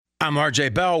I'm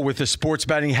RJ Bell with the sports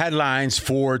betting headlines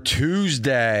for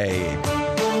Tuesday.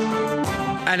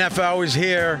 NFL is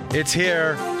here. It's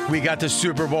here. We got the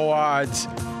Super Bowl odds.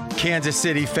 Kansas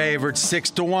City favorites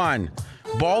 6-1.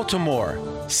 Baltimore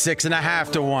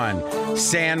 6.5-1.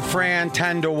 San Fran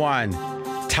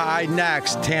 10-1. Tied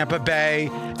next, Tampa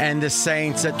Bay and the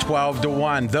Saints at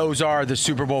 12-1. Those are the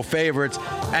Super Bowl favorites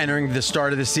entering the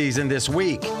start of the season this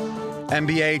week.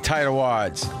 NBA title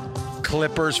odds.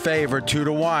 Clippers favorite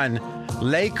 2-1.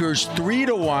 Lakers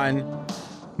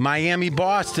 3-1. Miami,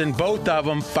 Boston, both of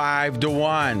them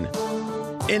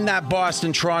 5-1. In that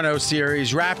Boston-Toronto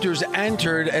series, Raptors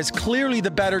entered as clearly the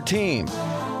better team.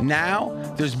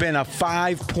 Now, there's been a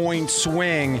 5-point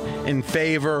swing in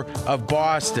favor of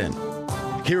Boston.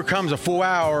 Here comes a full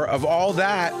hour of all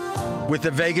that with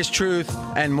the Vegas Truth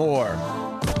and more.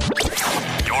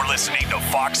 You're listening to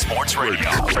Fox Sports Radio.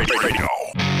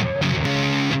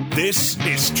 This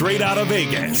is Straight Outta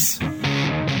Vegas.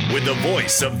 With the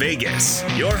voice of Vegas,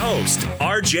 your host,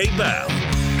 RJ Bell.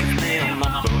 Give me a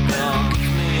number, girl.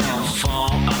 Give me your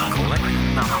phone. I collect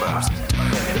numbers.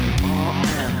 More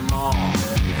and more.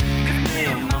 Give me a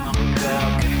number,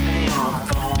 girl. Give me your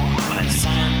phone. I'm a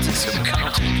scientist of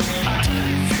counting. I tell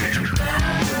you future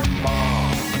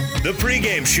more. The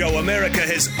pregame show America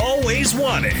has always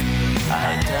wanted.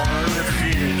 I tell the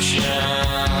future.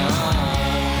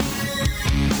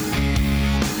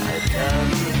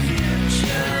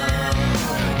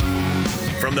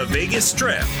 From the Vegas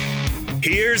Strip,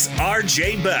 here's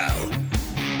RJ Bell.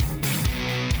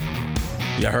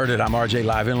 You heard it. I'm RJ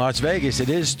live in Las Vegas. It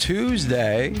is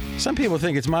Tuesday. Some people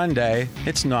think it's Monday.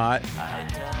 It's not.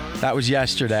 That was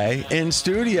yesterday. In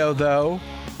studio, though,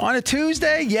 on a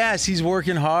Tuesday, yes, he's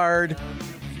working hard. A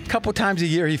couple times a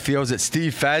year he feels it.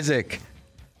 Steve Fezzik.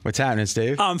 What's happening,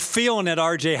 Steve? I'm feeling it,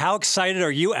 RJ. How excited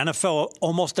are you? NFL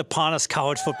almost upon us.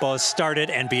 College football has started.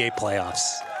 NBA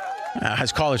playoffs.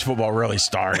 Has college football really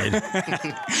started?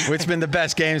 What's been the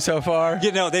best game so far?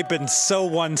 You know, they've been so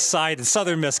one-sided.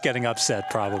 Southern Miss getting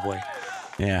upset, probably.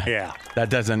 Yeah.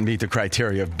 That doesn't meet the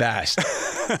criteria of best.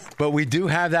 But we do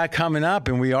have that coming up,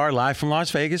 and we are live from Las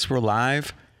Vegas. We're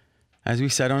live, as we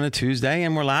said, on a Tuesday,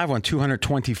 and we're live on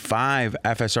 225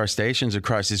 FSR stations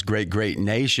across this great, great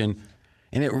nation.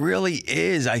 And it really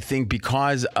is, I think,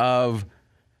 because of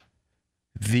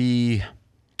the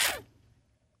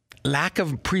lack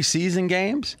of preseason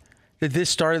games that this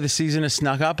start of the season has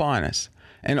snuck up on us.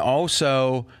 And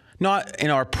also, not in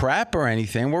our prep or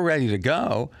anything, we're ready to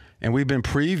go. And we've been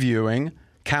previewing,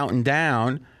 counting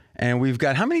down, and we've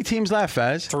got how many teams left,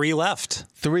 Fez? 3 left.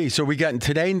 3. So we got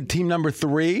today team number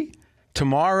 3.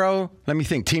 Tomorrow, let me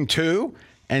think, team 2.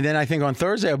 And then I think on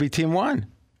Thursday it'll be team 1.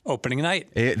 Opening night.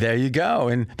 There you go.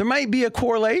 And there might be a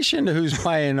correlation to who's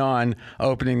playing on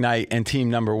opening night and team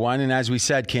number 1. And as we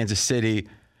said, Kansas City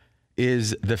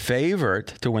is the favorite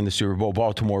to win the Super Bowl.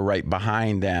 Baltimore right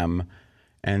behind them.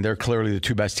 And they're clearly the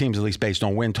 2 best teams, at least based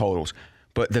on win totals.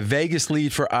 But the Vegas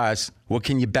lead for us, what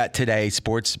can you bet today?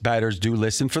 Sports bettors do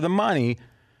listen for the money.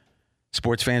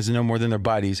 Sports fans know more than their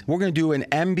buddies. We're going to do an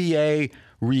NBA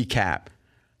recap.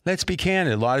 Let's be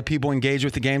candid. A lot of people engaged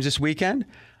with the games this weekend.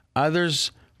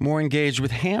 Others more engaged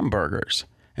with hamburgers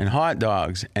and hot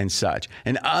dogs and such.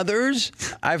 And others,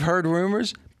 I've heard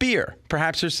rumors, beer.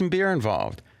 Perhaps there's some beer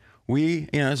involved.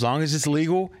 As long as it's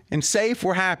legal and safe,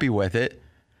 we're happy with it.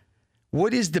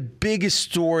 What is the biggest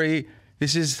story?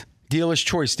 This is dealer's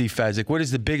choice, Steve Fezzik. What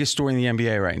is the biggest story in the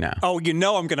NBA right now? Oh, you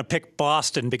know I'm going to pick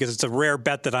Boston because it's a rare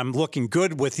bet that I'm looking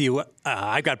good with you.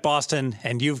 I've got Boston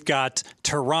and you've got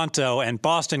Toronto, and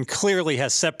Boston clearly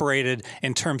has separated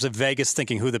in terms of Vegas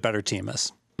thinking who the better team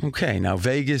is. Okay, now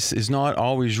Vegas is not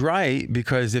always right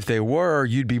because if they were,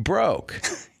 you'd be broke.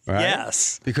 Right?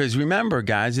 Yes. Because remember,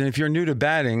 guys, and if you're new to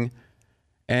betting,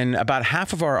 and about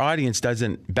half of our audience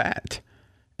doesn't bet.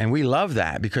 And we love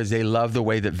that because they love the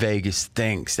way that Vegas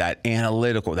thinks, that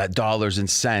analytical, that dollars and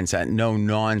cents, that no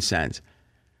nonsense.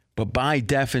 But by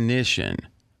definition,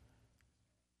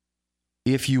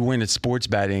 if you win at sports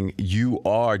betting, you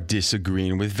are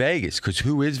disagreeing with Vegas. Because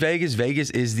who is Vegas?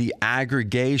 Vegas is the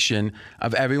aggregation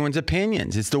of everyone's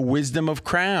opinions. It's the wisdom of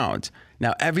crowds.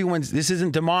 Now, this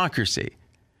isn't democracy.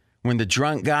 When the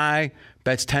drunk guy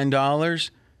bets $10,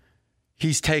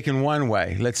 he's taken one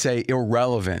way, let's say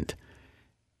irrelevant.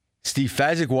 Steve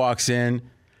Fezzik walks in,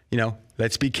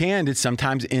 let's be candid,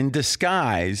 sometimes in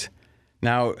disguise.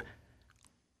 Now,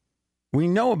 we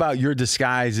know about your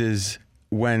disguises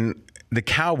when the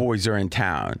Cowboys are in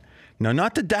town. No,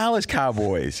 not the Dallas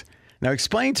Cowboys. Now,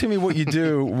 explain to me what you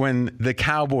do when the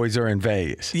Cowboys are in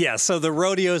Vegas. Yeah, so the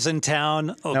rodeo's in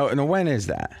town. No, when is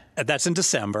that? That's in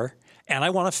December. and I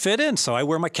want to fit in. So I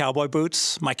wear my cowboy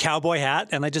boots, my cowboy hat,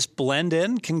 and I just blend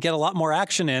in, can get a lot more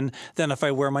action in than if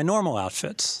I wear my normal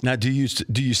outfits. Now, do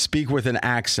you speak with an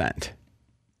accent?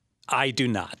 I do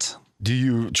not. Do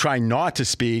you try not to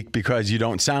speak because you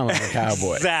don't sound like a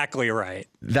cowboy? Exactly right.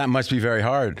 That must be very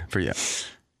hard for you.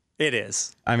 It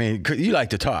is. I mean, you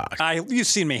like to talk. You've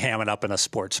seen me hamming up in a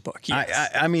sports book. Yes.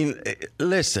 I mean,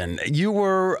 listen, you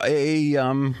were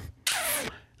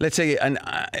let's say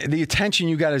the attention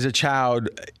you got as a child,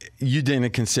 you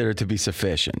didn't consider to be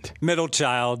sufficient. Middle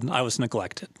child, I was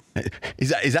neglected.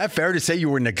 Is that fair to say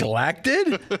you were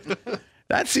neglected?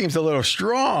 That seems a little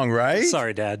strong, right?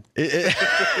 Sorry, Dad.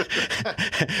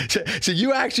 So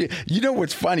you actually, you know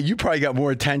what's funny? You probably got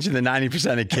more attention than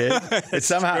 90% of kids. And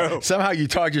somehow you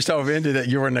talked yourself into that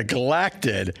you were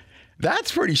neglected.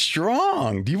 That's pretty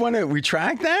strong. Do you want to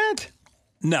retract that?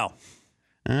 No.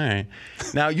 All right.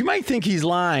 Now, you might think he's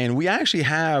lying. We actually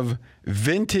have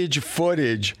vintage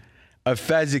footage of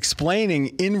Fez explaining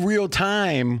in real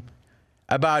time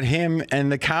about him and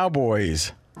the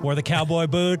Cowboys. Wore the cowboy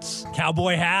boots,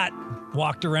 cowboy hat,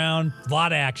 walked around. A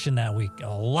lot of action that week. A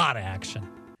lot of action.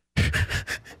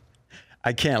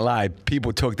 I can't lie.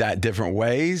 People took that different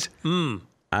ways. I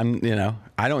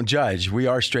don't judge. We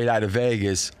are straight out of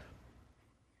Vegas.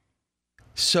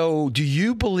 So do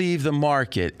you believe the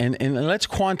market? And let's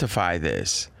quantify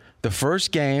this. The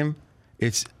first game,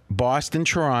 it's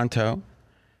Boston-Toronto.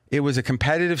 It was a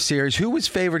competitive series. Who was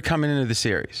favored coming into the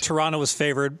series? Toronto was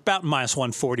favored about minus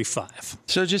 145.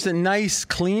 So just a nice,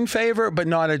 clean favor, but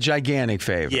not a gigantic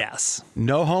favor. Yes.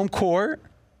 No home court,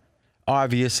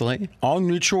 obviously. All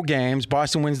neutral games.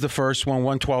 Boston wins the first one,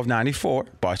 112-94.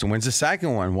 Boston wins the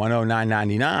second one,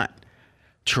 109-99.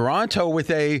 Toronto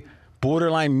with a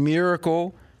borderline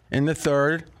miracle in the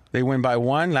third. They win by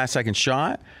one, last second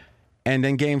shot. And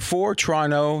then game 4,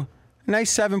 Toronto,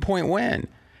 nice 7-point win.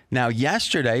 Now,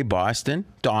 yesterday, Boston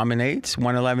dominates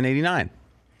 111-89,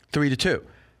 3-2.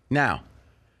 Now,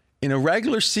 in a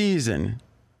regular season,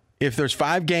 if there's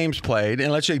 5 games played,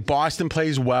 and let's say Boston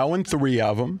plays well in 3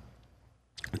 of them,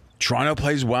 Toronto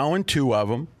plays well in 2 of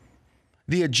them,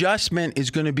 the adjustment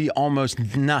is going to be almost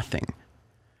nothing.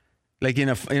 Like in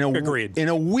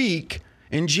a week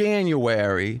in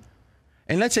January,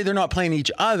 and let's say they're not playing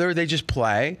each other, they just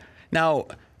play. Now,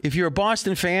 if you're a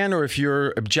Boston fan or if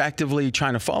you're objectively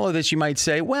trying to follow this, you might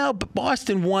say, well, but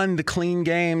Boston won the clean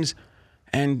games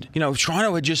and,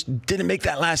 Toronto just didn't make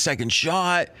that last second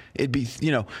shot. It'd be,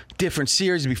 different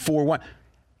series, it'd be 4-1.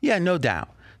 Yeah, no doubt.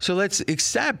 So let's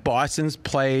accept Boston's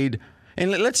played,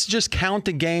 and let's just count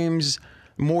the games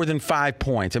more than 5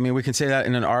 points. I mean, we can say that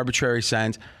in an arbitrary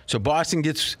sense. So Boston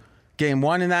gets game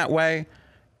 1 in that way.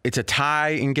 It's a tie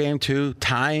in game 2,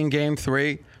 tie in game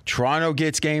 3. Toronto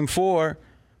gets game 4.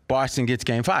 Boston gets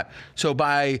game 5. So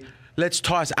let's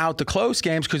toss out the close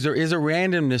games because there is a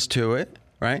randomness to it,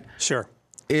 right? Sure.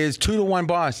 Is 2-1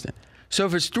 Boston. So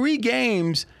if it's 3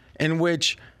 games in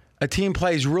which a team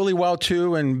plays really well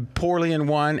 2 and poorly in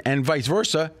 1 and vice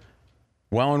versa,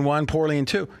 well in 1, poorly in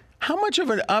 2, how much of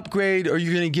an upgrade are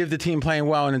you going to give the team playing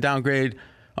well and a downgrade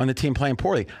on the team playing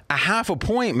poorly? A half a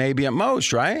point maybe at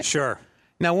most, right? Sure.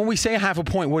 Now, when we say a half a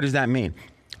point, what does that mean?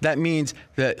 That means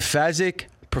that Fezzik,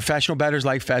 professional bettors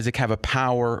like Fezzik, have a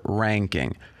power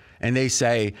ranking. And they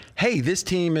say, hey, this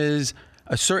team is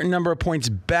a certain number of points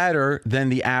better than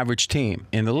the average team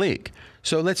in the league.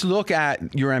 So let's look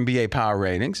at your NBA power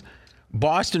ratings.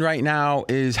 Boston right now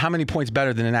is how many points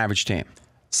better than an average team?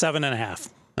 7.5.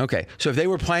 Okay, so if they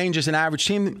were playing just an average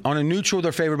team on a neutral,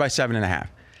 they're favored by 7.5.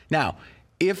 Now,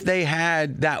 if they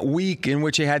had that week in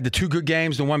which they had the 2 good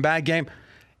games, the 1 bad game,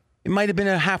 it might have been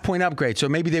a half-point upgrade. So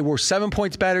maybe they were 7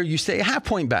 points better. You say a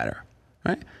half-point better,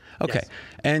 right? Okay. Yes.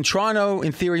 And Toronto,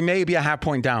 in theory, may be a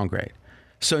half-point downgrade.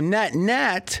 So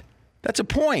net, that's a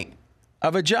point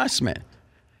of adjustment.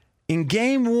 In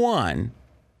game 1,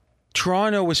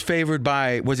 Toronto was favored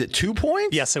by, was it 2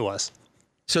 points? Yes, it was.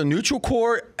 So neutral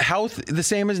court, health the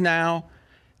same as now.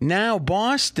 Now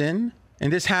Boston,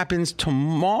 and this happens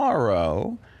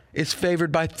tomorrow, is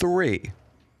favored by 3.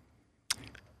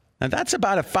 Now that's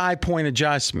about a 5-point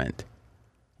adjustment.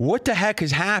 What the heck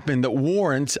has happened that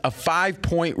warrants a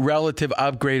 5-point relative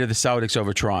upgrade of the Celtics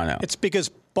over Toronto? It's because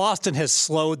Boston has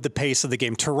slowed the pace of the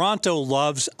game. Toronto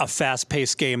loves a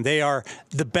fast-paced game. They are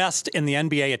the best in the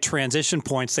NBA at transition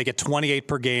points. They get 28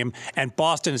 per game, and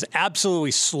Boston has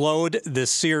absolutely slowed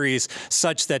this series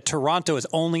such that Toronto is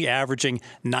only averaging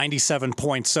 97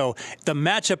 points. So the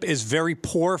matchup is very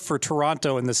poor for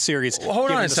Toronto in this series. Well,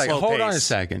 hold on a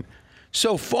second.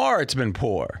 So far, it's been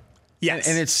poor. Yes.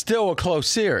 And it's still a close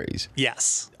series.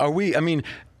 Yes. Let's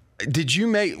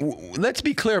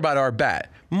be clear about our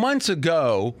bet. Months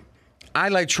ago, I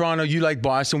like Toronto, you like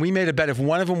Boston. We made a bet if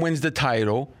one of them wins the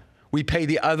title, we pay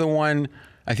the other one,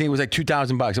 I think it was like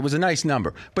 $2,000. It was a nice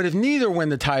number. But if neither win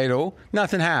the title,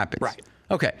 nothing happens. Right.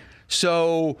 Okay.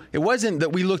 So it wasn't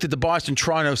that we looked at the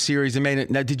Boston-Toronto series and made it.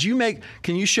 Now,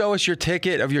 can you show us your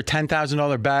ticket of your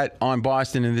 $10,000 bet on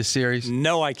Boston in this series?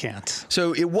 No, I can't.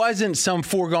 So it wasn't some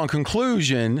foregone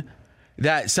conclusion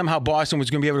that somehow Boston was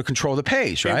going to be able to control the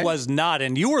pace, right? It was not.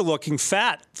 And you were looking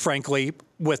fat, frankly,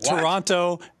 with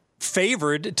Toronto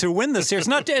favored to win this series.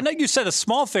 Not, and you said a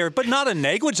small favorite, but not a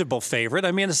negligible favorite.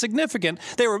 I mean, a significant.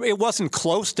 It wasn't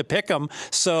close to pick them.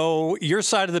 So your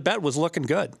side of the bet was looking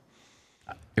good.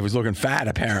 It was looking fat,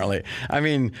 apparently. I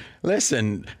mean,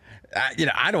 listen,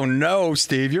 I don't know,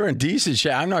 Steve. You're in decent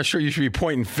shape. I'm not sure you should be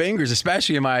pointing fingers,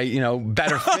 especially in my,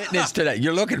 better fitness today.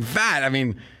 You're looking fat. I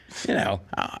mean,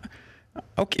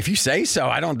 okay, if you say so.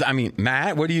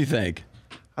 Matt, what do you think?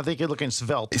 I think you're looking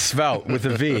svelte. Svelte with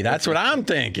a V. That's what I'm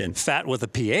thinking. Fat with a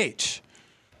PH.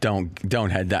 Don't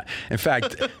head that. In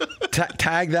fact,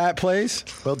 tag that, please.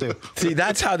 Will do. See,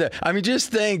 that's how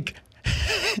just think.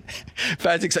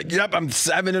 Fazik's like, yep, I'm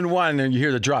 7-1, and you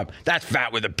hear the drop. That's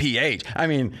fat with a PH. I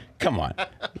mean, come on.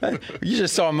 You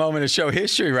just saw a moment of show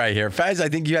history right here. Faz, I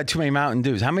think you had too many Mountain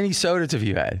Dews. How many sodas have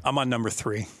you had? I'm on number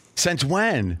 3. Since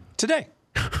when? Today.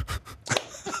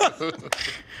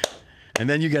 And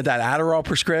then you get that Adderall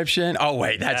prescription. Oh,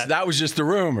 wait, that was just the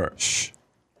rumor. Shh.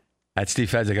 That's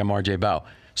Steve Fezzik. I'm RJ Bell.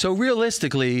 So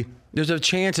realistically, there's a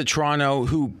chance at Toronto,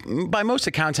 who by most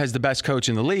accounts has the best coach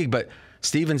in the league, but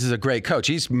Stevens is a great coach.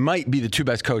 He might be the 2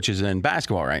 best coaches in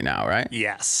basketball right now, right?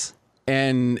 Yes.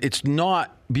 And it's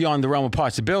not beyond the realm of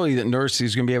possibility that Nurse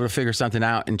is going to be able to figure something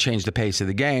out and change the pace of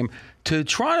the game to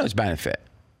Toronto's benefit,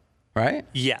 right?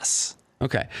 Yes.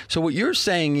 Okay. So what you're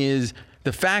saying is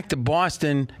the fact that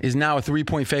Boston is now a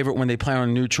 3-point favorite when they play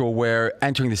on neutral, where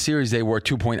entering the series they were a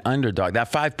 2-point underdog.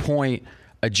 That 5-point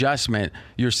adjustment,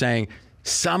 you're saying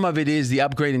some of it is the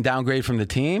upgrade and downgrade from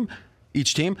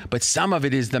each team, but some of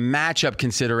it is the matchup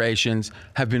considerations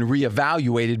have been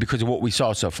reevaluated because of what we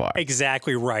saw so far.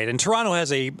 Exactly right. And Toronto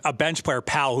has a bench player,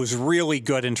 Powell, who's really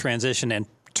good in transition, and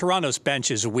Toronto's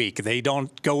bench is weak. They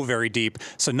don't go very deep.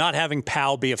 So not having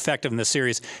Powell be effective in the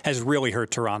series has really hurt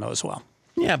Toronto as well.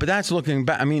 Yeah, but that's looking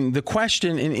back. I mean, the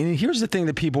question, and here's the thing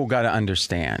that people got to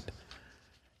understand,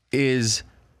 is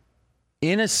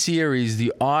in a series,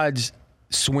 the odds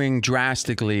swing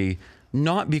drastically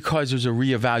not because there's a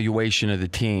reevaluation of the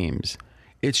teams.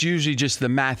 It's usually just the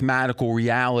mathematical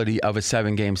reality of a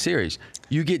 7-game series.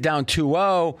 You get down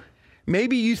 2-0,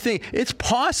 maybe you think, it's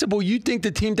possible you think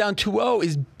the team down 2-0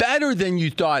 is better than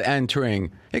you thought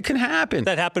entering. It can happen.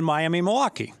 That happened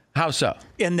Miami-Milwaukee. How so?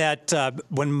 In that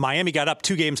when Miami got up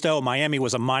 2-0, Miami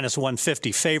was a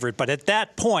 -150 favorite. But at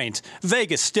that point,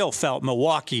 Vegas still felt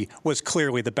Milwaukee was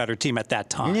clearly the better team at that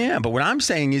time. Yeah, but what I'm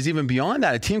saying is even beyond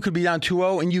that, a team could be down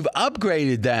 2-0 and you've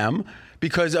upgraded them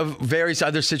because of various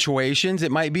other situations.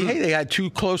 It might be, hey, they had 2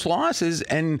 close losses,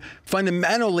 and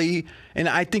fundamentally, and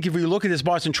I think if we look at this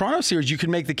Boston-Toronto series, you could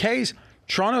make the case,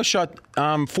 Toronto shot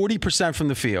 40% from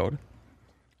the field.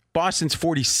 Boston's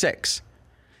 46%.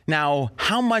 Now,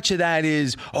 how much of that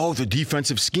is, the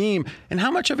defensive scheme, and how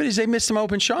much of it is they missed some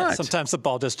open shots? Sometimes the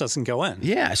ball just doesn't go in.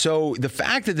 Yeah, so the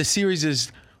fact that the series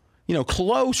is,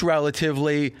 close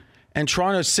relatively, and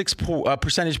Toronto's 6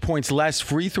 percentage points less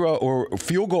free throw or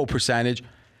field goal percentage,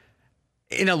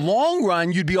 in a long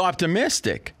run, you'd be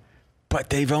optimistic. But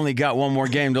they've only got one more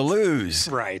game to lose.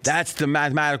 Right. That's the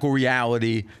mathematical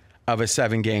reality of a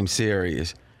 7-game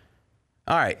series.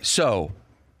 All right, so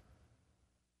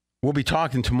we'll be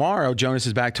talking tomorrow. Jonas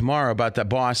is back tomorrow about that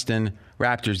Boston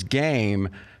Raptors game.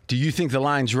 Do you think the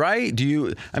line's right?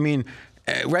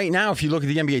 Right now, if you look at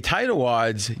the NBA title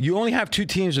odds, you only have 2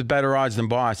 teams with better odds than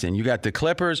Boston. You got the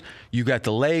Clippers, you got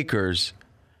the Lakers,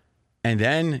 and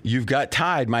then you've got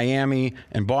tied Miami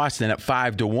and Boston at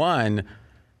 5-1.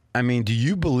 Do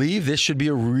you believe this should be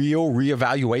a real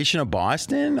reevaluation of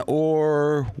Boston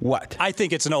or what? I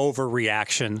think it's an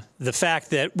overreaction. The fact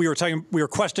that we were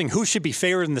questioning who should be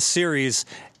favored in the series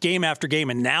game after game,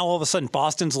 and now all of a sudden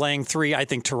Boston's laying 3. I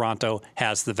think Toronto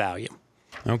has the value.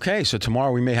 Okay, so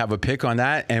tomorrow we may have a pick on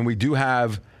that, and we do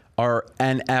have our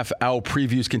NFL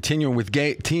previews continuing with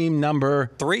team number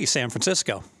 3, San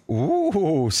Francisco.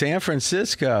 Ooh, San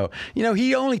Francisco.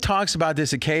 He only talks about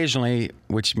this occasionally,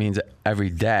 which means every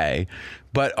day.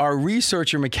 But our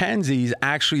researcher, Mackenzie's,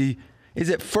 actually, is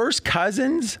it first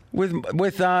cousins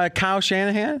with Kyle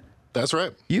Shanahan? That's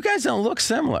right. You guys don't look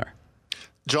similar.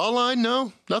 Jawline?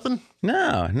 No, nothing.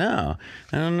 No.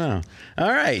 I don't know.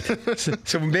 All right.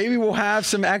 so maybe we'll have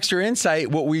some extra insight.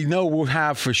 What we know we'll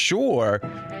have for sure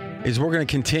is we're going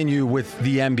to continue with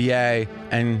the NBA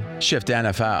and shift to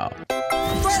NFL.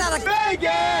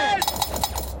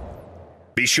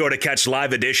 Be sure to catch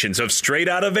live editions of Straight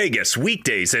Outta Vegas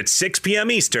weekdays at 6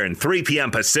 p.m. Eastern, 3 p.m.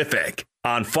 Pacific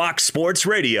on Fox Sports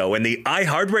Radio and the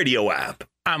iHeartRadio app.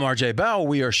 I'm RJ Bell.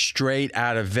 We are Straight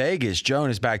Out of Vegas. Joan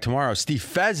is back tomorrow. Steve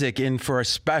Fezzik in for a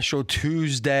special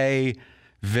Tuesday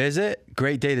visit.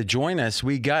 Great day to join us.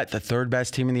 We got the third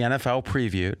best team in the NFL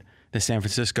previewed, the San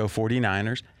Francisco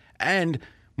 49ers, and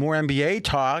more NBA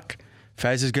talk.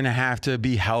 Fez is going to have to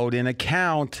be held in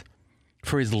account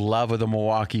for his love of the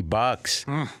Milwaukee Bucks.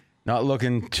 Not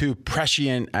looking too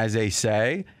prescient, as they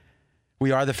say.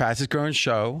 We are the fastest growing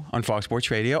show on Fox Sports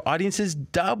Radio. Audiences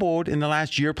doubled in the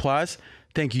last year plus.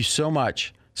 Thank you so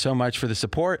much for the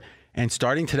support. And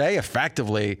starting today,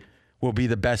 effectively, will be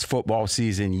the best football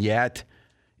season yet.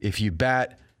 If you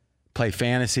bet, play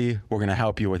fantasy, we're going to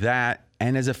help you with that.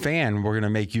 And as a fan, we're going to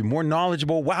make you more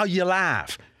knowledgeable while you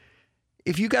laugh.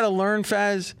 If you got to learn,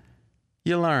 Fez,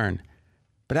 you learn.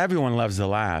 But everyone loves to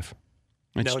laugh.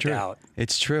 It's No true. doubt.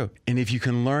 It's true. And if you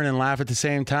can learn and laugh at the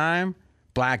same time,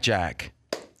 blackjack.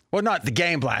 Well, not the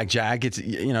game blackjack. It's,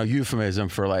 euphemism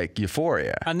for like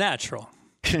euphoria. Unnatural.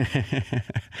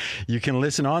 You can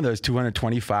listen on those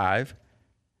 225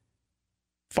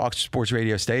 Fox Sports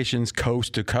Radio stations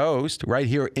coast to coast right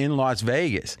here in Las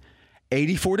Vegas.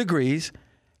 84 degrees,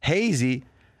 hazy.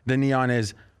 The neon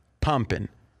is pumping.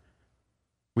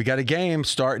 We got a game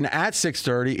starting at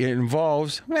 6:30. It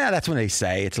involves, that's when they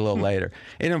say it's a little later.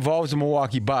 It involves the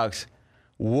Milwaukee Bucks.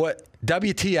 What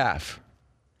WTF?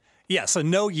 Yeah, so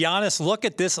no Giannis. Look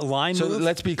at this line So move.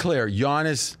 let's be clear.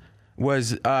 Giannis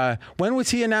was, when was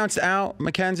he announced out,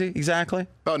 Mackenzie, exactly?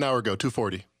 About an hour ago,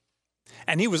 2:40.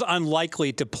 And he was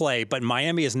unlikely to play, but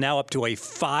Miami is now up to a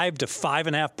 5 to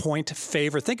 5.5 point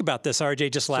favor. Think about this,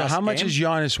 RJ, just last So how much game. is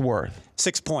Giannis worth?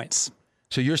 6 points.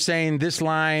 So you're saying this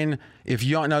line,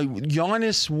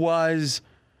 Giannis was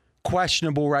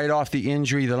questionable right off the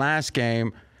injury the last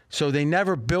game, so they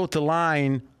never built the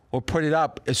line or put it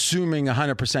up assuming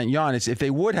 100% Giannis. If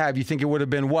they would have, you think it would have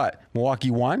been what?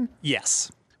 Milwaukee won?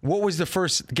 Yes. What was the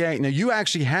first game? Now, you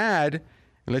actually had,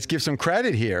 and let's give some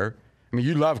credit here. I mean,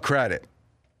 you love credit.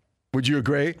 Would you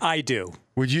agree? I do.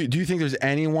 Do you think there's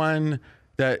anyone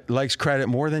that likes credit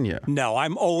more than you? No,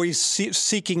 I'm always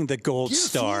seeking the gold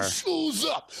star. Guess who shows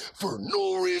up for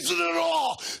no reason at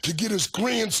all to get his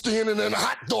grandstanding and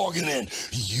hot dogging in?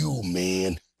 You,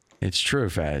 man. It's true,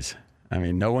 Faz. I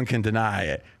mean, no one can deny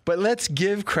it. But let's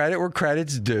give credit where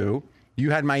credit's due.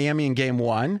 You had Miami in game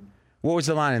one. What was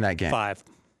the line in that game? 5.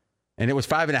 And it was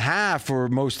 5.5 for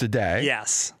most of the day.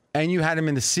 Yes. And you had him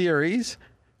in the series.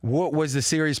 What was the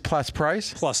series plus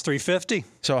price? Plus 350.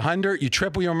 So 100, you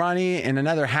triple your money and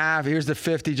another half. Here's the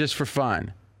 50 just for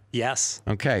fun. Yes.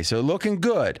 Okay, so looking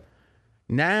good.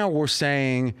 Now we're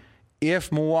saying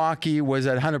if Milwaukee was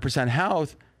at 100%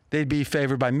 health, they'd be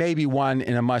favored by maybe 1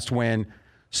 in a must-win.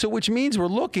 So which means we're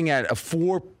looking at a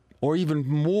 4 or even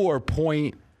more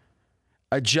point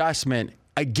adjustment,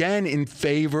 again in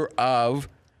favor of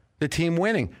the team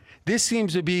winning. This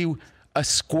seems to be a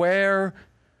square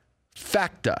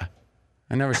facta.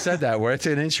 I never said that word. It's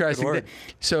an interesting thing.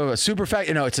 So a super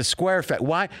facta, it's a square facta.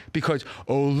 Why? Because,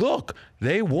 look,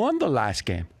 they won the last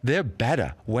game. They're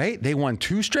better. Wait, they won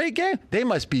 2 straight games? They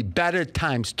must be better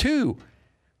times 2.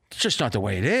 It's just not the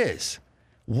way it is.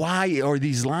 Why are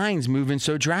these lines moving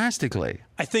so drastically?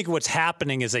 I think what's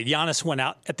happening is that Giannis went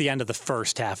out at the end of the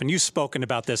first half, and you've spoken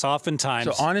about this oftentimes.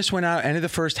 So Giannis went out end of the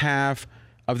first half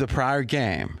of the prior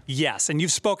game. Yes, and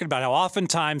you've spoken about how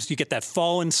oftentimes you get that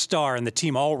fallen star and the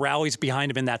team all rallies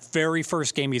behind him in that very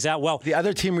first game he's out. Well, the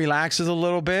other team relaxes a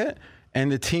little bit, and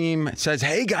the team says,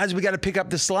 hey, guys, we got to pick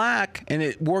up the slack, and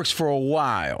it works for a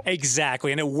while.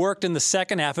 Exactly, and it worked in the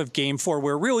second half of Game 4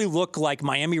 where it really looked like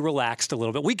Miami relaxed a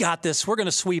little bit. We got this. We're going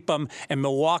to sweep them, and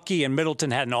Milwaukee and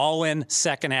Middleton had an all-in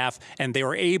second half, and they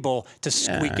were able to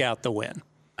squeak out the win.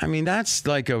 I mean, that's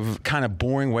like a kind of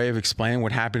boring way of explaining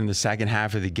what happened in the second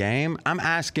half of the game. I'm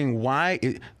asking why.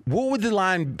 What would the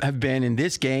line have been in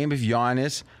this game if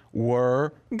Giannis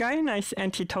were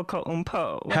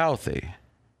healthy?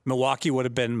 Milwaukee would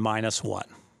have been -1.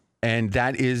 And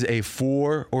that is a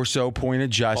 4 or so point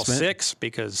adjustment. Well, 6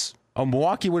 because...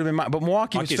 Milwaukee would have been... But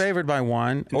Milwaukee was favored by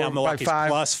 1 now or Milwaukee's by 5.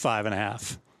 plus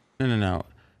 5.5. No.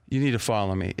 You need to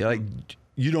follow me. Like,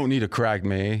 you don't need to correct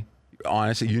me.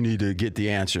 Honestly, you need to get the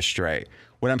answer straight.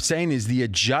 What I'm saying is the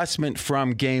adjustment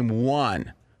from game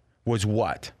 1 was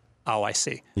what? Oh, I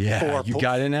see. Yeah, you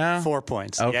got it now? 4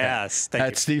 points. Okay. Yes, thank you.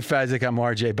 That's Steve Fezzik. I'm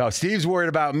RJ Bell. Steve's worried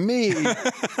about me.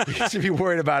 He should be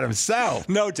worried about himself.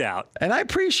 No doubt. And I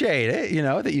appreciate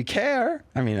it, that you care.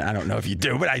 I mean, I don't know if you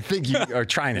do, but I think you are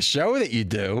trying to show that you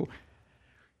do.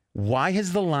 Why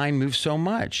has the line moved so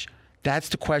much? That's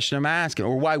the question I'm asking.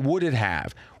 Or why would it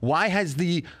have? Why has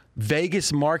the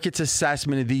Vegas market's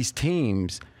assessment of these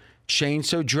teams changed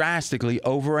so drastically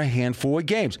over a handful of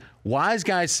games? Wise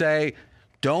guys say,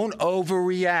 don't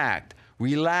overreact.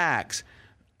 Relax.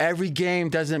 Every game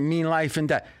doesn't mean life and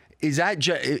death. Is that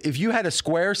if you had a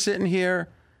square sitting here,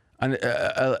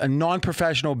 a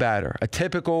non-professional batter, a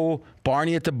typical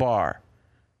Barney at the bar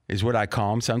is what I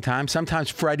call him sometimes. Sometimes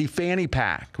Freddie Fanny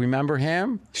Pack. Remember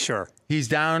him? Sure. He's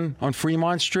down on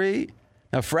Fremont Street.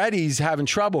 Now, Freddie's having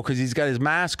trouble because he's got his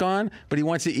mask on, but he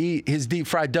wants to eat his deep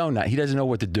fried donut. He doesn't know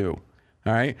what to do.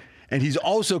 All right? And he's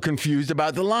also confused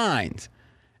about the lines.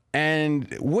 And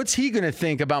what's he going to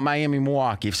think about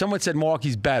Miami-Milwaukee? If someone said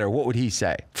Milwaukee's better, what would he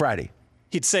say? Freddie.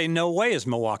 He'd say, no way is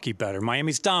Milwaukee better.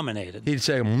 Miami's dominated. He'd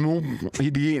say,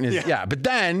 he'd be eating his, yeah. But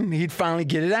then he'd finally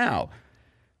get it out.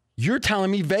 You're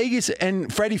telling me Vegas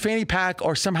and Freddie Fanny Pack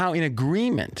are somehow in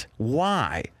agreement.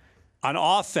 Why? On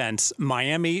offense,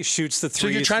 Miami shoots the threes. So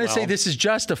you're trying to say this is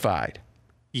justified?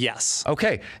 Yes.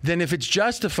 Okay. Then if it's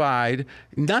justified,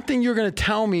 nothing you're going to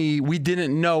tell me we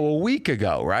didn't know a week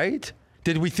ago, right?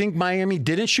 Did we think Miami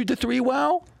didn't shoot the three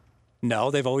well?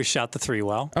 No, they've always shot the three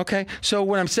well. Okay. So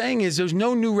what I'm saying is there's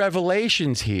no new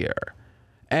revelations here.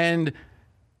 And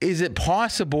is it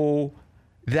possible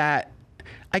that,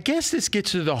 I guess this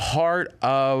gets to the heart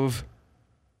of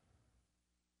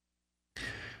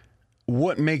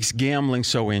what makes gambling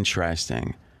so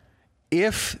interesting.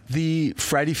 If the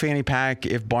Freddie Fanny Pack,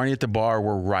 if Barney at the bar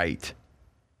were right,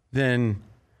 then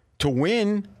to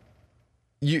win,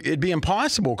 it'd be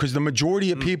impossible because the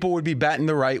majority of people would be betting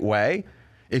the right way.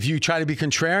 If you try to be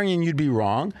contrarian, you'd be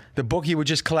wrong. The bookie would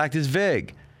just collect his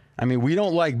vig. I mean, we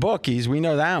don't like bookies. We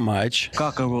know that much.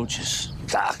 Cockroaches,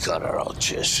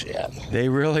 yeah. They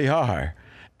really are.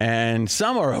 And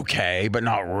some are okay, but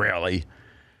not really.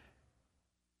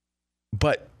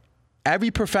 But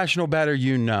every professional bettor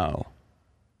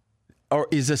or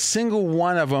is a single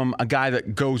one of them a guy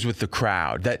that goes with the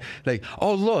crowd? That like,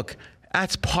 oh, look,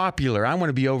 that's popular. I want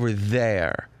to be over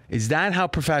there. Is that how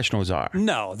professionals are?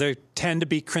 No, they tend to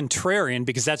be contrarian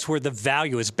because that's where the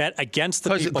value is. Bet against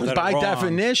the people that by are wrong.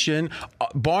 definition,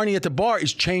 Barney at the bar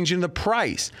is changing the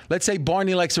price. Let's say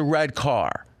Barney likes a red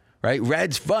car, right?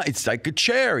 Red's fun. It's like a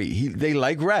cherry. They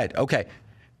like red. Okay,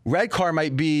 red car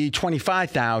might be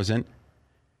 $25,000,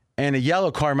 and a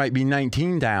yellow car might be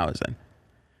 $19,000.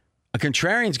 A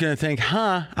contrarian's going to think,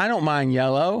 I don't mind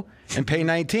yellow and pay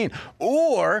 $19,000,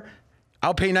 or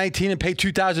I'll pay $19,000 and pay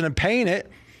 $2,000 and paint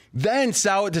it. Then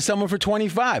sell it to someone for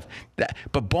 $25,000.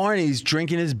 But Barney's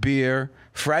drinking his beer,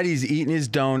 Freddie's eating his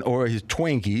donut or his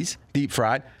Twinkies, deep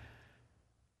fried,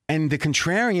 and the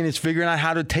contrarian is figuring out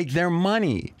how to take their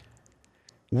money.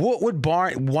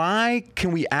 Why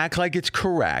can we act like it's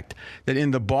correct that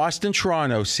in the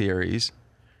Boston-Toronto series,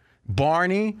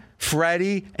 Barney,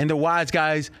 Freddie, and the Wise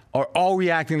guys are all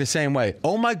reacting the same way?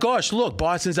 Oh my gosh, look,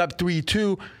 Boston's up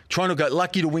 3-2. Toronto got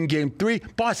lucky to win game 3.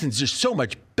 Boston's just so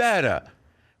much better.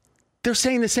 They're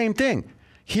saying the same thing.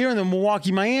 Here in the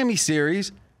Milwaukee-Miami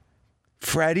series,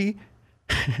 Freddie,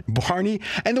 Barney,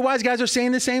 and the Wise guys are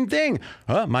saying the same thing.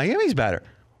 Miami's better.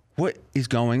 What is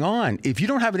going on? If you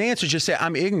don't have an answer, just say,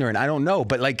 I'm ignorant. I don't know.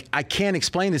 But, I can't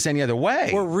explain this any other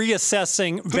way. We're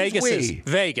reassessing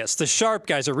Vegas. The sharp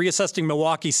guys are reassessing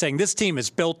Milwaukee, saying this team is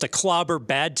built to clobber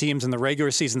bad teams in the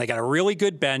regular season. They got a really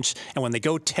good bench. And when they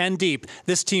go 10 deep,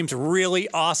 this team's really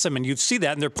awesome. And you see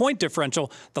that in their point differential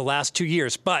the last 2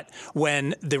 years. But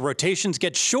when the rotations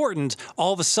get shortened,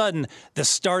 all of a sudden, the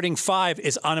starting 5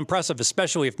 is unimpressive,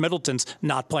 especially if Middleton's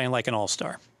not playing like an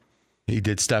all-star. He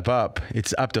did step up.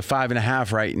 It's up to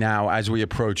 5.5 right now as we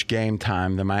approach game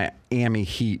time. The Miami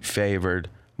Heat favored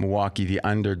Milwaukee, the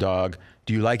underdog.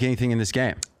 Do you like anything in this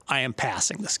game? I am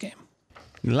passing this game.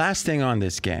 Last thing on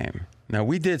this game. Now,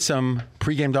 we did some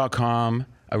pregame.com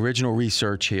original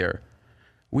research here.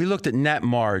 We looked at net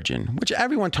margin, which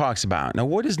everyone talks about. Now,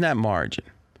 what is net margin?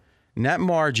 Net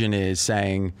margin is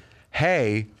saying,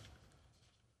 hey,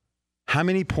 how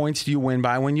many points do you win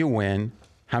by when you win?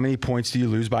 How many points do you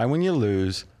lose by when you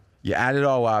lose? You add it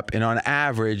all up, and on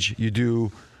average, you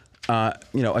do, a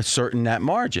certain net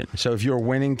margin. So if you're a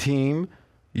winning team,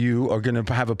 you are going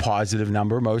to have a positive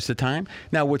number most of the time.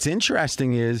 Now, what's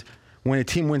interesting is when a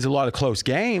team wins a lot of close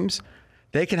games,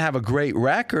 they can have a great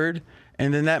record,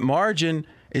 and the net margin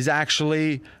is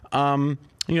actually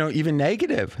even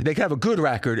negative. They could have a good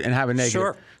record and have a negative.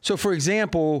 Sure. So, for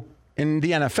example, in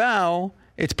the NFL,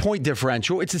 it's point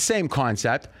differential. It's the same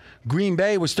concept. Green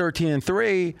Bay was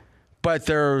 13-3, but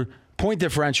their point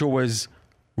differential was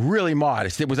really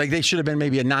modest. It was like they should have been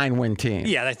maybe a 9-win team.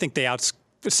 Yeah, I think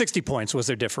 60 points was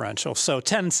their differential. So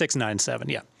 10-6, 9-7,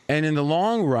 yeah. And in the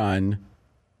long run,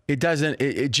 it doesn't,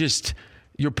 it just,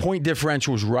 your point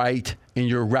differential is right and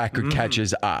your record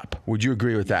catches up. Would you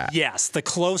agree with that? Yes, the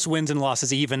close wins and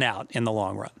losses even out in the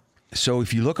long run. So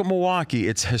if you look at Milwaukee,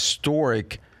 it's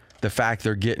historic, the fact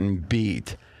they're getting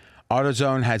beat.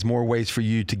 AutoZone has more ways for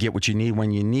you to get what you need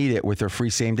when you need it with their free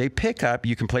same-day pickup.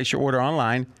 You can place your order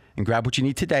online and grab what you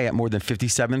need today at more than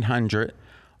 5,700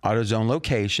 AutoZone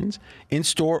locations,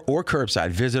 in-store or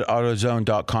curbside. Visit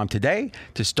AutoZone.com today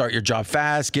to start your job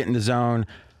fast. Get in the zone.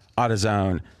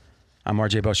 AutoZone. I'm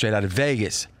RJ Bell, straight out of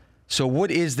Vegas. So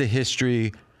what is the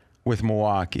history with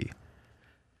Milwaukee?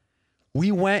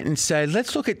 We went and said,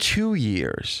 let's look at 2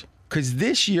 years. Because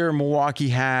this year, Milwaukee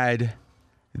had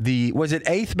was it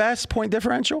 8th best point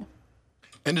differential?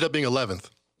 Ended up being 11th.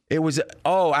 It was,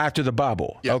 after the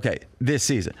bubble. Yeah. Okay, this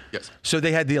season. Yes. So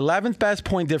they had the 11th best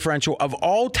point differential of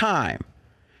all time.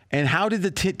 And how did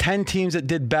the 10 teams that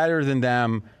did better than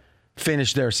them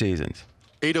finish their seasons?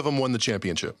 8 of them won the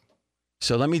championship.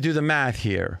 So let me do the math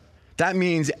here. That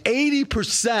means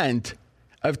 80%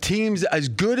 of teams as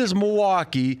good as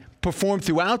Milwaukee performed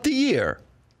throughout the year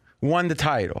won the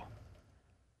title.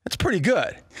 That's pretty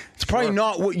good. It's probably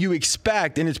not what you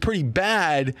expect, and it's pretty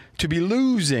bad to be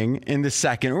losing in the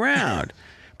second round.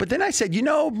 But then I said,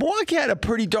 Milwaukee had a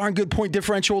pretty darn good point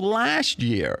differential last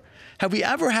year. Have we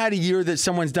ever had a year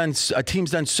that a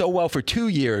team's done so well for 2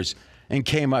 years and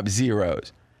came up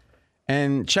zeros?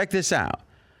 And check this out.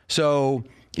 So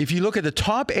if you look at the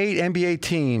top 8 NBA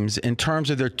teams in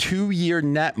terms of their 2-year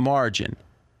net margin,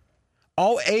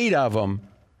 all 8 of them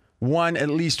won at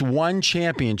least one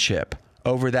championship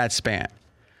over that span.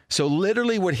 So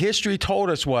literally what history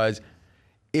told us was,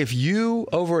 if you,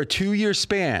 over a 2-year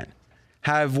span,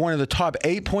 have one of the top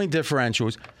 8 point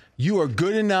differentials, you are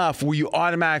good enough where you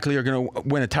automatically are going to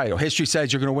win a title. History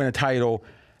says you're going to win a title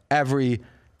every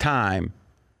time.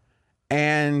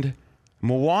 And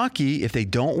Milwaukee, if they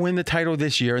don't win the title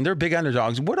this year, and they're big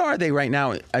underdogs, what are they right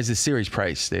now as the series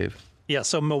price, Steve? Yeah,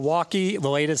 so Milwaukee, the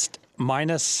latest,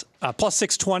 plus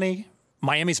 620.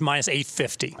 Miami's minus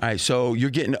 850. All right, so you're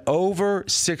getting over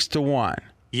 6-1.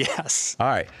 Yes. All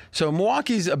right, so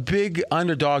Milwaukee's a big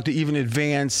underdog to even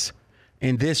advance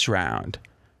in this round.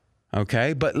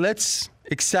 Okay, but let's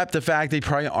accept the fact they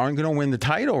probably aren't going to win the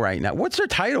title right now. What's their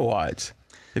title odds?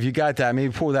 If you got that,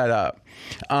 maybe pull that up.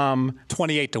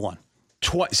 28-1.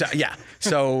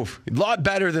 So a lot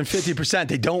better than 50%.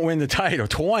 They don't win the title.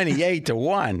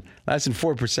 28-1, less than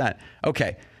 4%.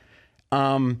 Okay.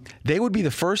 They would be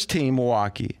the first team,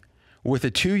 Milwaukee, with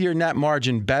a 2-year net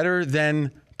margin better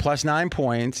than plus 9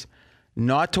 points,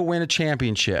 not to win a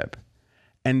championship,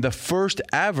 and the first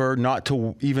ever not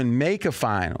to even make a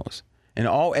finals. And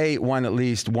all 8 won at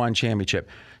least one championship.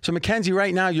 So, Mackenzie,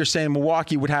 right now you're saying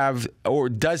Milwaukee would have, or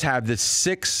does have, the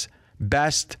 6th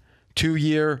best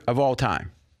 2-year of all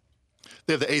time.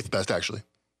 They have the 8th best, actually.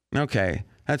 Okay.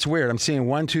 That's weird. I'm seeing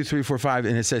 1, 2, 3, 4, 5,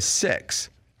 and it says 6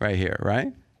 right here,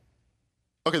 right?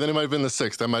 Okay, then it might have been the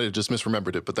 6th. I might have just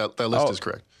misremembered it, but that list is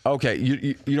correct. Okay.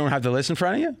 You don't have the list in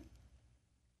front of you?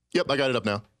 Yep, I got it up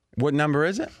now. What number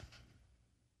is it?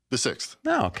 The 6th.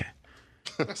 Oh, okay.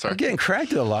 Sorry. I'm getting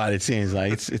corrected a lot, it seems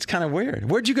like. It's kind of weird.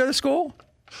 Where'd you go to school?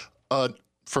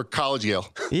 For college,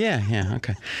 Yale. Yeah,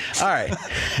 okay. All right.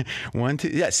 1,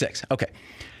 2, 6. Okay.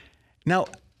 Now,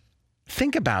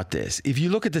 think about this. If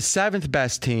you look at the 7th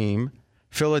best team,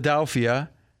 Philadelphia,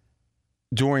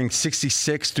 during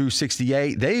 66 through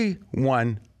 68, they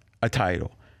won a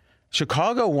title.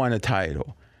 Chicago won a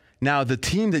title. Now, the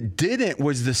team that didn't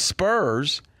was the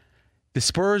Spurs. The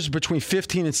Spurs between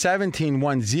 15 and 17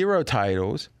 won 0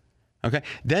 titles. Okay.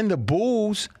 Then the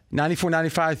Bulls, 94,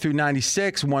 95 through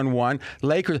 96, won 1.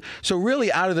 Lakers. So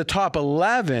really out of the top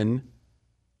 11,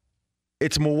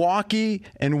 it's Milwaukee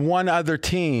and one other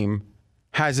team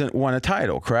hasn't won a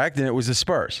title, correct? And it was the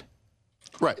Spurs.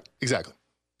 Right. Exactly.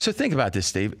 So think about this,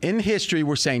 Steve. In history,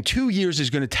 we're saying 2 years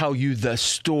is going to tell you the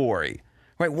story,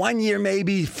 right? 1 year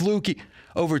maybe fluky.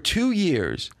 Over 2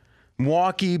 years,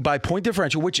 Milwaukee by point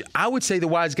differential, which I would say the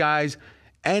wise guys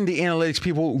and the analytics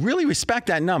people really respect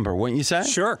that number, wouldn't you say?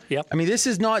 Sure, yep. I mean, this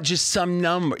is not just some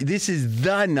number. This is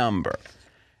the number.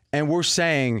 And we're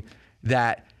saying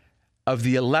that of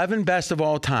the 11 best of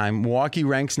all time, Milwaukee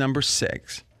ranks number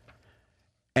 6.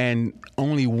 And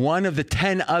only one of the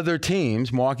 10 other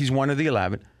teams, Milwaukee's one of the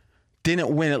 11, didn't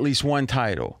win at least one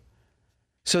title.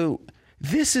 So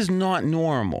This is not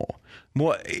normal.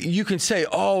 Well, you can say,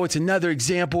 oh, it's another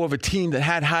example of a team that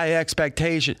had high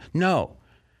expectations. No.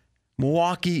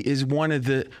 Milwaukee is one of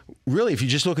the, really, if you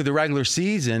just look at the regular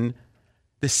season,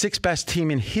 the 6th best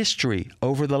team in history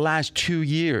over the last 2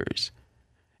 years.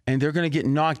 And they're going to get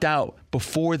knocked out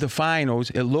before the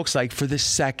finals, it looks like, for the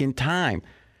second time.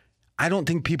 I don't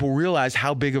think people realize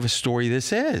how big of a story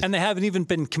this is. And they haven't even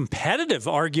been competitive,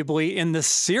 arguably, in this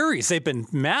series. They've been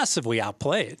massively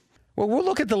outplayed. Well, we'll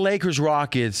look at the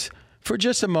Lakers-Rockets for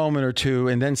just a moment or two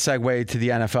and then segue to the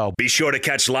NFL. Be sure to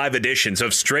catch live editions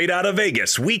of Straight Outta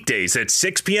Vegas weekdays at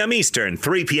 6 p.m. Eastern,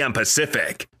 3 p.m.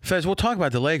 Pacific. Fez, we'll talk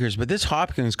about the Lakers, but this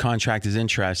Hopkins contract is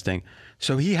interesting.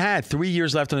 So he had 3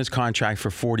 years left on his contract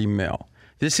for $40 million.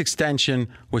 This extension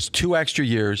was 2 extra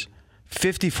years,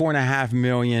 $54.5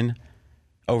 million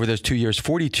over those 2 years,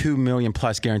 $42 million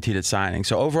plus guaranteed at signing.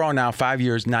 So overall now, 5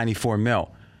 years, $94 million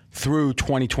through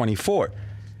 2024.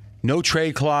 No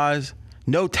trade clause,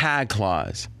 no tag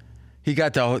clause. He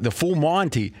got the full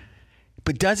Monty.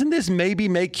 But doesn't this maybe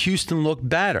make Houston look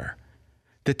better?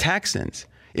 The Texans.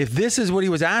 If this is what he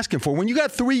was asking for, when you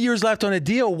got 3 years left on a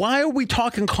deal, why are we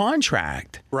talking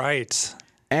contract? Right.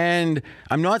 And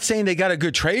I'm not saying they got a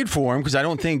good trade for him because I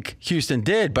don't think Houston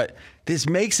did, but this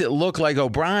makes it look like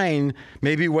O'Brien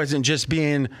maybe wasn't just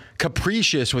being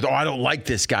capricious with, I don't like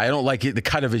this guy. I don't like the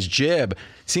cut of his jib.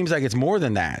 Seems like it's more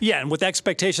than that. Yeah, and with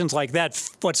expectations like that,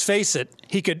 let's face it,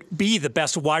 he could be the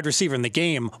best wide receiver in the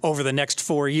game over the next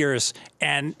 4 years,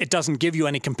 and it doesn't give you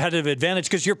any competitive advantage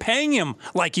because you're paying him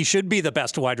like he should be the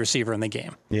best wide receiver in the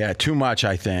game. Yeah, too much,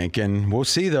 I think. And we'll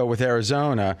see, though, with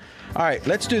Arizona. All right,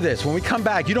 let's do this. When we come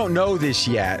back, you don't know this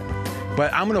yet,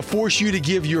 but I'm going to force you to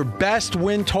give your best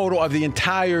win total of the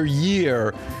entire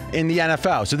year in the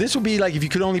NFL. So this will be like if you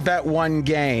could only bet one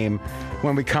game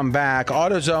when we come back.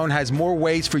 AutoZone has more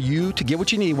ways for you to get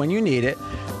what you need when you need it.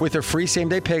 With their free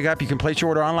same-day pickup, you can place your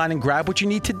order online and grab what you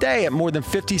need today at more than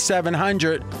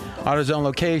 5,700 AutoZone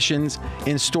locations,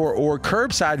 in-store or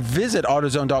curbside. Visit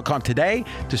AutoZone.com today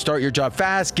to start your job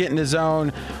fast. Get in the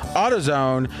zone.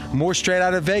 AutoZone, more Straight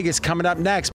Outta Vegas coming up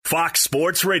next. Fox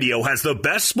Sports Radio has the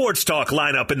best sports talk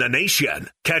lineup in the nation.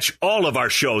 Catch all of our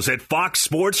shows at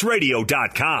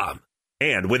foxsportsradio.com.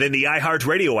 And within the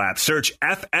iHeartRadio app, search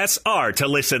FSR to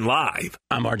listen live.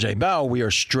 I'm RJ Bell. We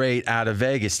are Straight Outta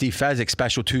Vegas. Steve Fezzik,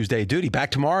 special Tuesday duty. Back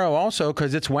tomorrow also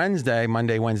because it's Wednesday,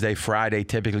 Monday, Wednesday, Friday.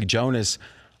 Typically, Jonas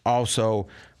also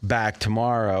back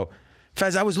tomorrow.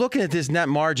 Fez, I was looking at this net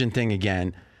margin thing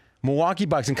again. Milwaukee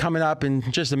Bucks, and coming up in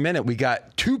just a minute, we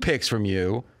got 2 picks from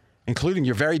you, including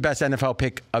your very best NFL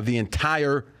pick of the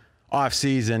entire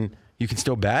offseason. You can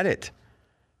still bet it.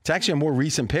 It's actually a more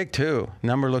recent pick, too.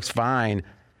 Number looks fine.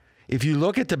 If you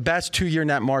look at the best 2-year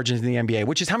net margins in the NBA,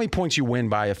 which is how many points you win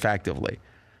by effectively,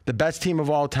 the best team of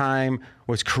all time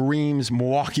was Kareem's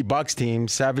Milwaukee Bucks team,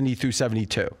 70 through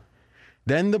 72.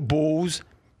 Then the Bulls,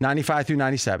 95 through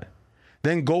 97.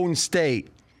 Then Golden State,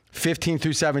 15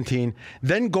 through 17.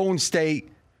 Then Golden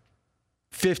State,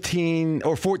 15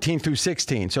 or 14 through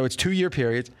 16. So it's 2-year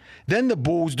periods. Then the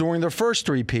Bulls during their first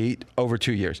three-peat over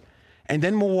 2 years. And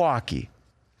then Milwaukee.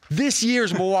 This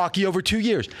year's Milwaukee over 2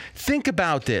 years. Think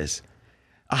about this.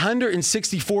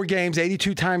 164 games,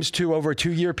 82 times 2 over a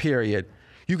 2-year period.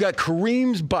 You got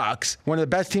Kareem's Bucks, one of the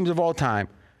best teams of all time.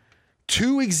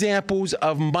 2 examples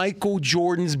of Michael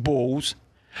Jordan's Bulls.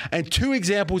 And 2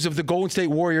 examples of the Golden State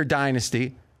Warrior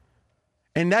dynasty.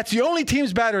 And that's the only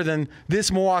team's better than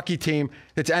this Milwaukee team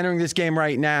that's entering this game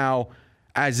right now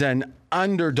as an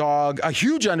underdog, a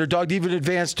huge underdog to even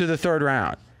advance to the 3rd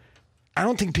round. I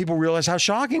don't think people realize how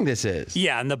shocking this is.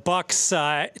 Yeah, and the Bucks,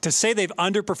 to say they've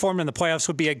underperformed in the playoffs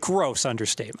would be a gross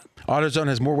understatement. AutoZone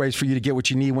has more ways for you to get what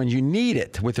you need when you need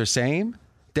it. With their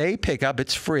same-day pickup,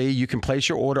 it's free. You can place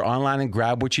your order online and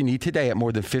grab what you need today at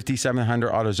more than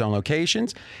 5,700 AutoZone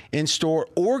locations, in-store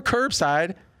or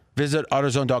curbside. Visit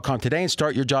AutoZone.com today and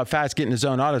start your job fast. Get in the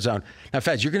zone, AutoZone. Now,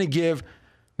 Feds, you're going to give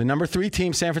the number 3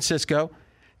 team, San Francisco.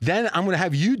 Then I'm going to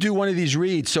have you do one of these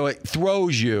reads so it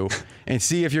throws you and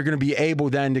see if you're going to be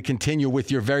able then to continue with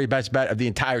your very best bet of the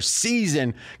entire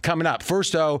season coming up.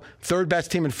 First, though, 3rd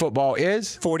best team in football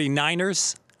is?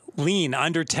 49ers. Lean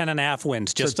under 10.5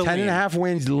 wins. Just so 10.5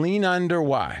 wins, lean under.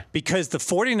 Why? Because the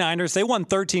 49ers, they won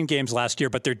 13 games last year,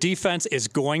 but their defense is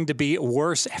going to be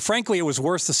worse. Frankly, it was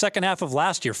worse the second half of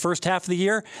last year. First half of the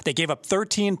year, they gave up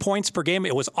 13 points per game.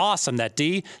 It was awesome, that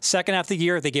D. Second half of the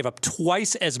year, they gave up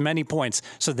twice as many points.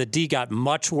 So the D got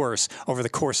much worse over the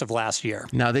course of last year.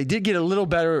 Now, they did get a little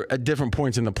better at different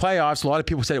points in the playoffs. A lot of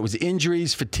people said it was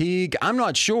injuries, fatigue. I'm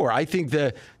not sure. I think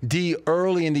the D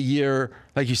early in the year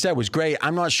like you said, was great.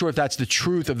 I'm not sure if that's the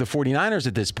truth of the 49ers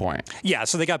at this point. Yeah,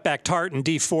 so they got back Tart and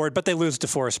D Ford, but they lose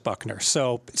DeForest Buckner.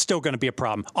 So it's still going to be a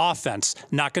problem. Offense,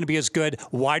 not going to be as good.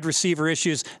 Wide receiver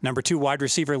issues. Number 2 wide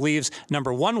receiver leaves.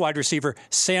 Number 1 wide receiver,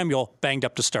 Samuel, banged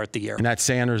up to start the year. And that's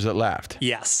Sanders that left.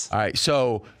 Yes. All right,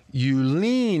 so you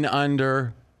lean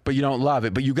under, but you don't love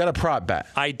it, but you got a prop bet.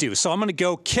 I do. So I'm going to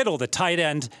go Kittle, the tight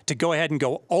end, to go ahead and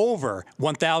go over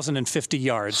 1,050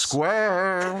 yards.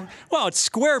 Square. Well, it's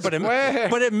square, but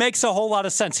it makes a whole lot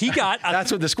of sense. He got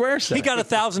That's what the square said. He got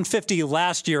 1,050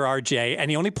 last year, RJ,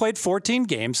 and he only played 14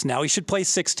 games. Now he should play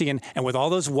 16. And with all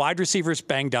those wide receivers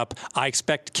banged up, I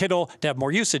expect Kittle to have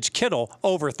more usage. Kittle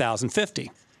over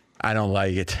 1,050. I don't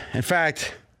like it. In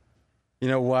fact, you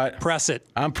know what? Press it.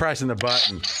 I'm pressing the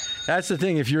button. That's the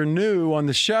thing. If you're new on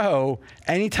the show,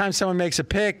 anytime someone makes a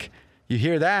pick, you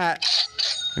hear that,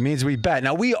 it means we bet.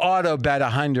 Now, we auto bet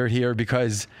 100 here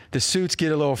because the suits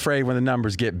get a little afraid when the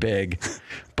numbers get big.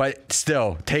 But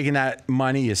still, taking that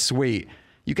money is sweet.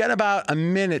 You got about a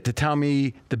minute to tell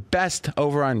me the best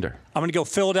over-under. I'm going to go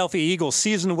Philadelphia Eagles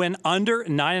season win under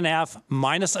 9.5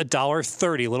 minus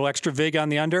 $1.30. A little extra vig on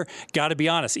the under. Got to be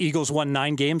honest, Eagles won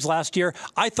 9 games last year.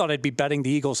 I thought I'd be betting the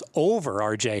Eagles over,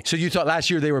 RJ. So you thought last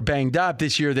year they were banged up.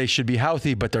 This year they should be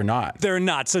healthy, but they're not. They're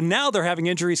not. So now they're having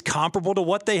injuries comparable to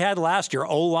what they had last year.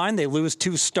 O-line, they lose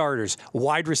 2 starters.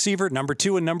 Wide receiver, number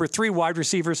 2 and number 3 wide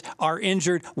receivers are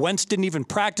injured. Wentz didn't even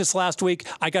practice last week.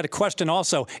 I got a question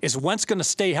also. Is Wentz going to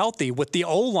stay healthy with the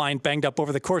O-line banged up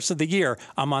over the course of the year?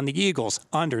 I'm on the Eagles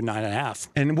under 9.5.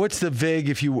 And what's the vig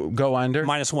if you go under?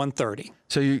 Minus 130.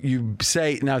 So you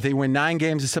say, now if they win 9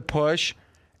 games, it's a push.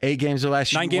 8 games or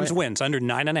less, 9 games wins, under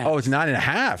 9.5. Oh, it's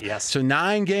 9.5. Yes. So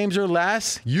 9 games or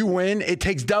less, you win. It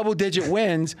takes double-digit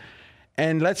wins.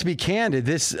 And let's be candid,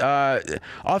 this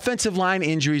offensive line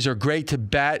injuries are great to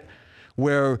bet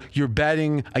where you're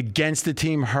betting against the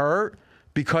team hurt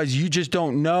because you just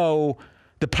don't know.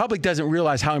 The public doesn't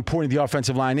realize how important the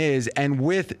offensive line is, and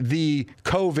with the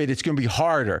COVID, it's going to be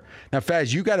harder. Now,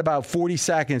 Fez, you got about 40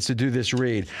 seconds to do this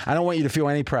read. I don't want you to feel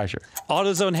any pressure.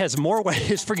 AutoZone has more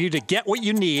ways for you to get what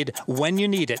you need when you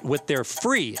need it. With their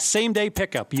free same-day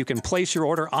pickup, you can place your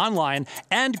order online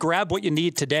and grab what you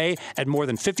need today at more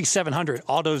than 5,700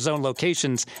 AutoZone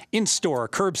locations in-store or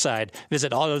curbside.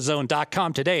 Visit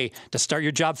AutoZone.com today to start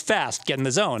your job fast. Get in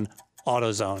the zone.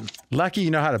 AutoZone. Lucky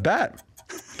you know how to bet.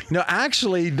 No,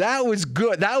 actually, that was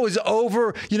good. That was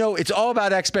over. You know, it's all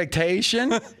about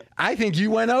expectation. I think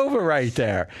you went over right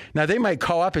there. Now, they might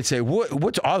call up and say,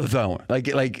 what's AutoZone?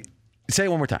 Like, say it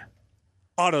one more time.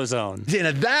 AutoZone. You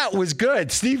know, that was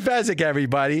good. Steve Fezzik,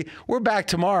 everybody. We're back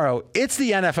tomorrow. It's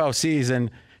the NFL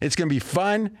season. It's going to be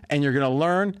fun, and you're going to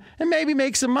learn and maybe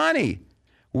make some money.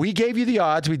 We gave you the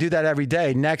odds. We do that every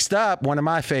day. Next up, one of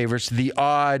my favorites, the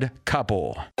odd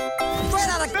couple. Straight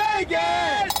out of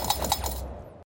Vegas!